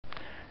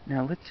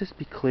Now let's just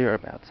be clear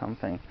about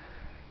something.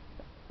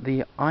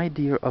 The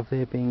idea of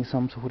there being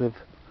some sort of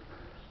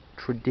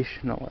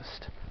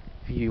traditionalist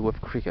view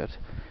of cricket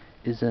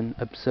is an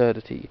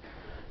absurdity.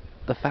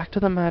 The fact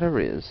of the matter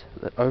is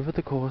that over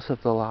the course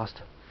of the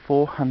last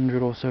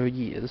 400 or so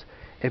years,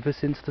 ever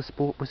since the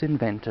sport was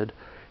invented,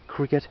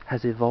 cricket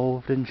has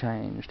evolved and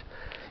changed.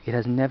 It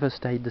has never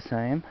stayed the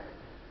same.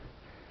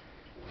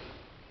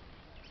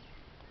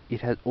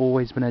 It has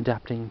always been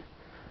adapting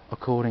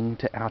according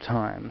to our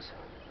times.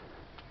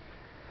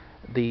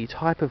 The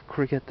type of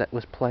cricket that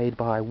was played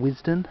by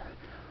Wisden,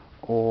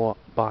 or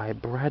by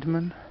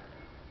Bradman,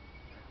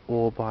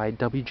 or by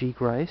W.G.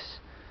 Grace,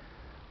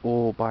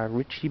 or by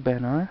Richie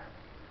Benaud,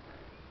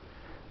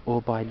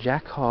 or by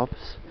Jack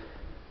Hobbs,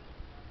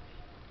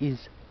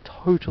 is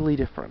totally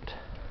different.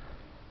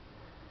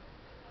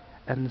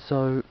 And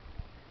so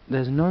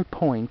there's no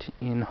point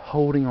in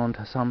holding on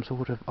to some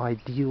sort of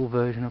ideal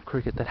version of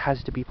cricket that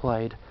has to be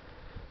played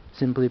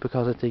simply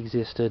because it's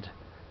existed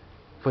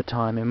for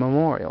time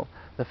immemorial.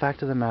 The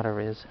fact of the matter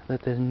is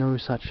that there's no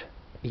such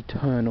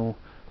eternal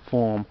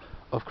form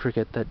of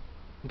cricket that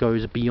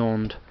goes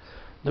beyond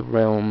the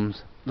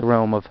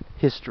realm of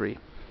history.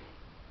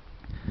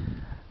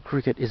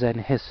 Cricket is an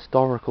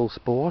historical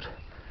sport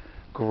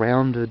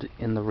grounded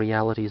in the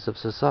realities of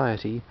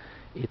society.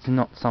 It's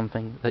not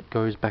something that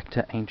goes back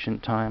to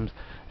ancient times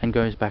and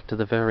goes back to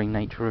the very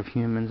nature of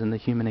humans and the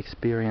human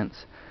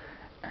experience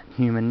and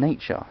human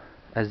nature,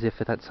 as if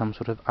that's some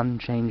sort of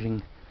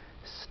unchanging,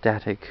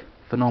 static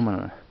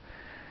phenomenon.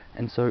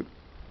 And so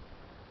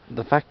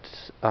the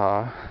facts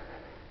are,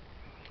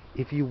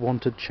 if you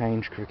want to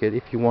change cricket,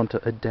 if you want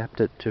to adapt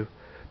it to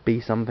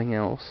be something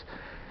else,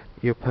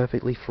 you're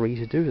perfectly free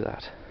to do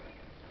that.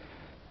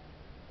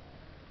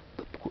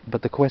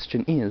 But the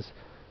question is,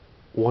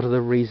 what are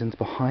the reasons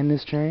behind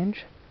this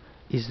change?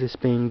 Is this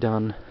being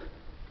done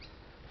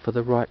for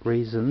the right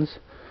reasons,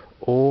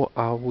 or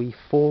are we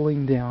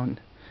falling down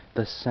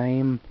the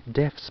same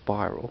death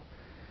spiral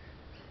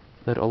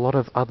that a lot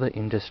of other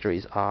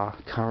industries are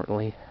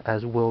currently,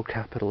 as world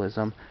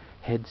capitalism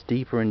heads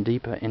deeper and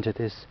deeper into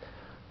this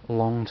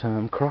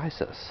long-term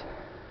crisis?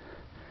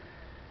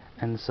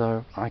 And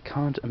so I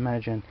can't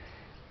imagine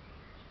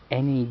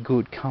any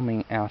good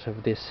coming out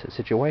of this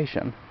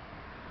situation.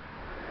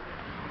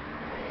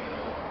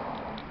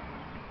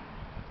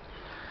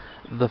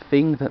 The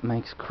thing that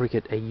makes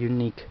cricket a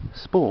unique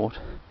sport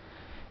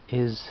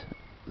is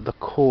the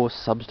core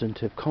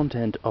substantive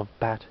content of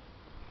bat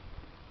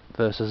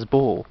versus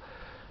ball.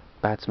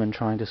 Batsmen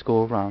trying to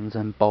score runs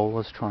and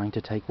bowlers trying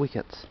to take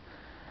wickets.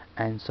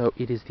 And so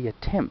it is the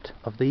attempt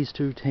of these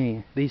two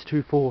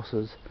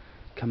forces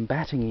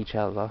combating each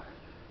other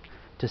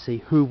to see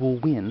who will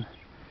win,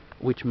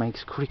 which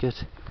makes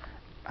cricket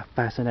a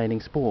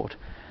fascinating sport.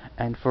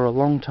 And for a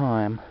long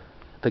time,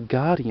 the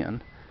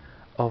guardian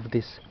of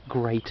this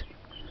great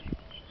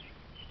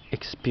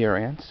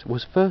experience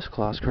was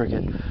first-class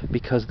cricket,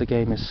 because the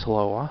game is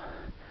slower,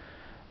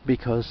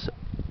 because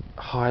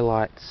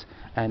highlights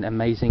and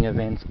amazing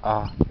events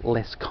are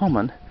less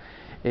common.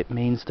 It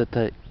means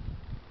that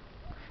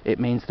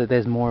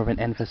there's more of an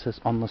emphasis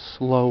on the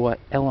slower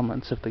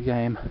elements of the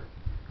game,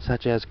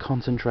 such as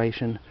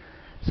concentration,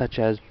 such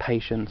as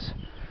patience,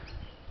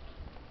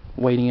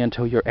 waiting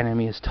until your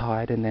enemy is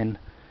tired and then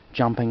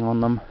jumping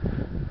on them.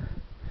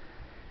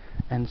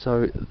 And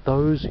so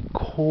those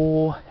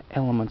core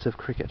elements of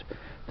cricket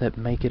that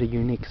make it a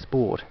unique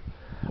sport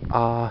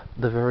are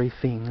the very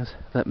things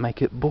that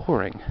make it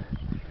boring.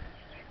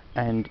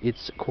 And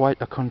it's quite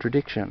a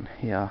contradiction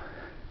here.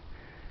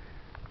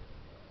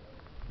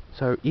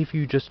 So if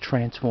you just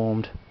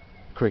transformed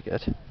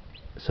cricket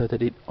so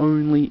that it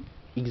only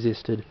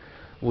existed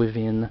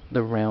within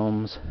the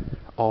realms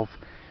of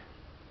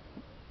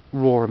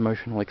raw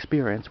emotional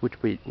experience, which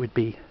would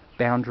be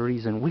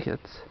boundaries and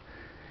wickets,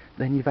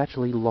 then you've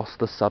actually lost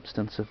the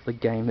substance of the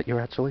game that you're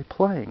actually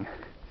playing.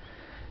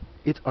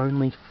 It's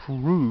only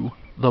through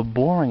the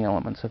boring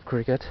elements of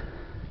cricket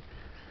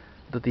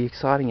that the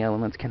exciting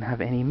elements can have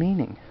any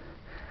meaning.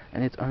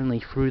 And it's only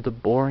through the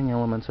boring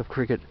elements of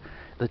cricket,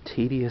 the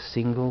tedious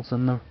singles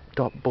and the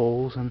dot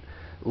balls and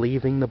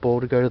leaving the ball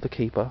to go to the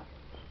keeper,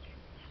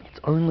 it's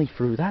only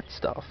through that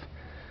stuff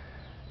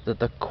that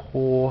the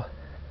core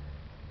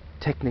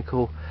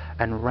technical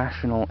and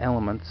rational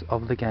elements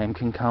of the game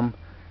can come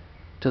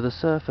to the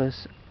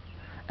surface,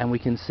 and we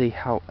can see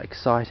how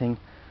exciting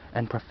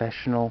and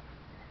professional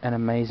and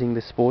amazing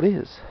this sport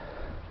is.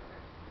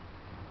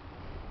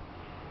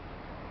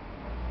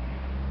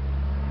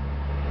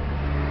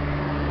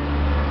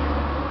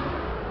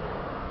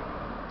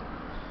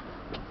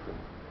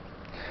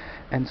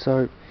 And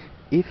so,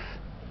 if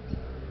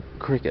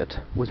cricket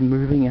was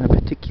moving in a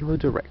particular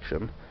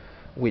direction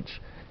which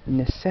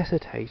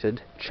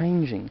necessitated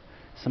changing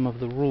some of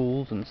the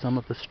rules and some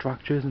of the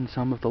structures and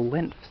some of the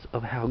lengths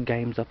of how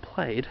games are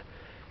played,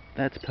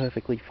 that's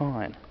perfectly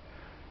fine.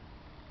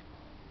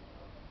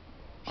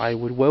 I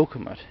would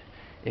welcome it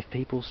if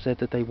people said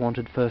that they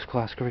wanted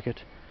first-class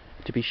cricket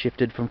to be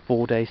shifted from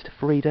 4 days to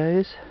 3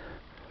 days,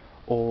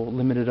 or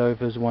limited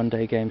overs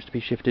one-day games to be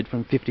shifted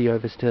from 50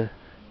 overs to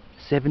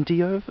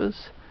 70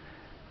 overs,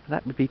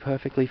 that would be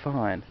perfectly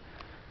fine.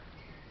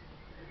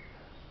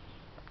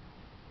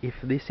 If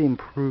this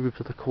improves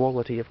the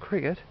quality of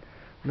cricket,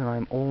 then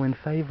I'm all in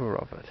favour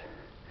of it.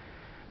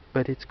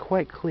 But it's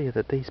quite clear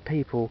that these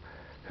people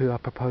who are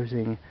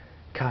proposing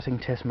cutting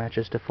test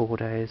matches to 4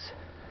 days,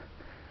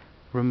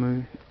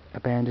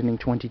 abandoning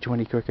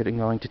 2020 cricket and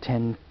going to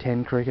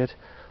 10-10 cricket,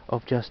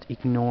 of just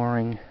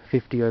ignoring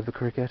 50 over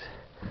cricket,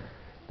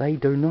 they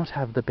do not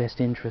have the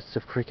best interests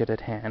of cricket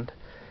at hand.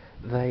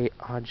 They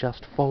are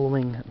just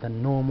following the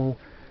normal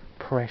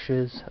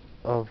pressures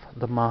of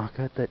the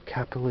market that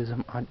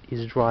capitalism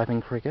is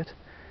driving cricket,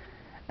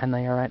 and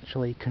they are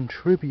actually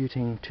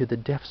contributing to the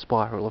death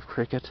spiral of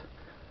cricket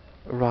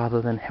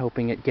rather than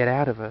helping it get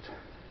out of it.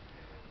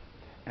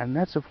 And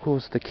that's of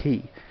course the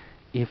key.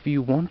 If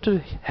you want to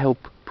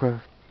help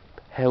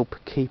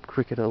keep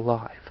cricket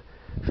alive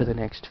for the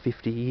next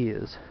 50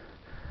 years,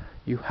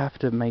 you have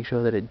to make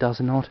sure that it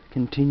does not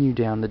continue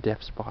down the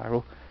death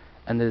spiral,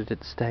 and that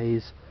it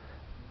stays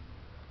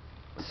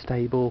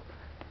stable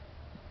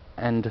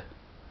and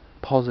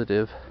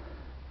positive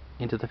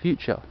into the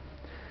future.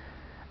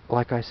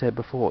 Like I said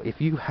before,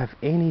 if you have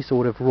any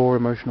sort of raw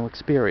emotional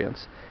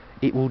experience,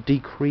 it will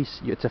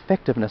decrease its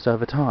effectiveness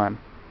over time.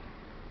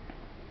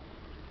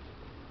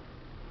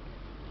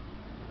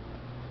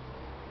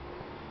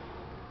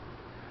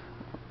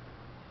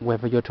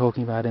 Whether you're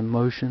talking about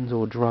emotions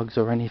or drugs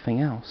or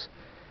anything else,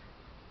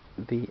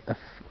 the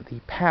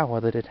power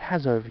that it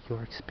has over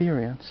your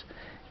experience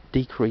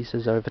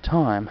decreases over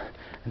time,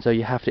 and so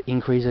you have to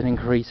increase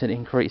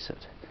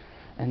it.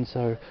 And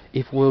so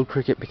if world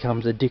cricket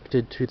becomes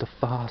addicted to the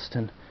fast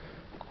and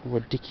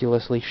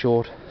ridiculously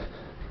short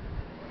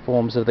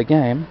forms of the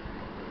game,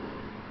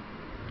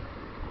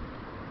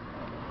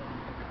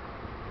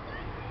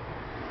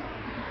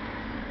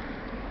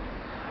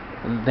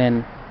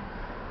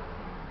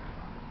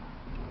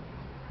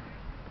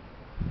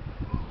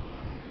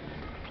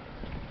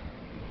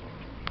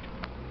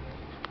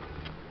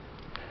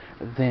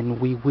 then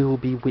we will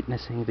be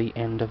witnessing the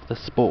end of the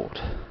sport.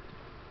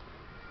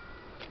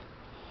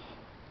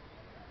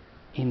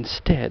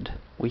 Instead,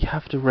 we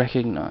have to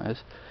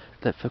recognise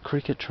that for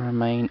cricket to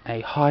remain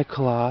a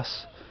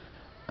high-class,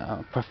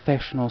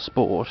 professional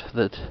sport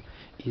that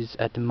is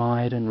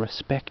admired and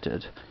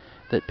respected,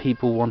 that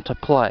people want to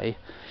play,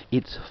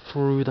 it's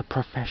through the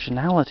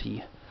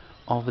professionality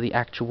of the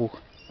actual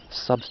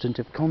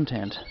substantive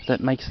content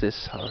that makes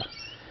this so,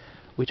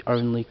 which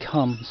only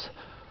comes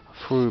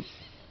through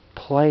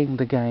playing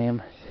the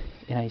game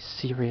in a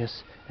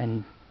serious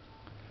and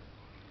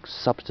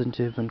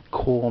substantive and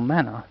core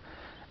manner,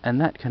 and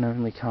that can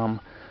only come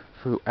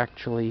through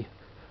actually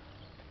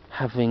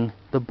having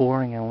the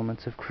boring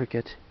elements of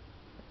cricket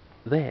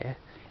there,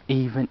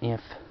 even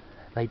if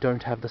they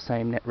don't have the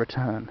same net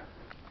return.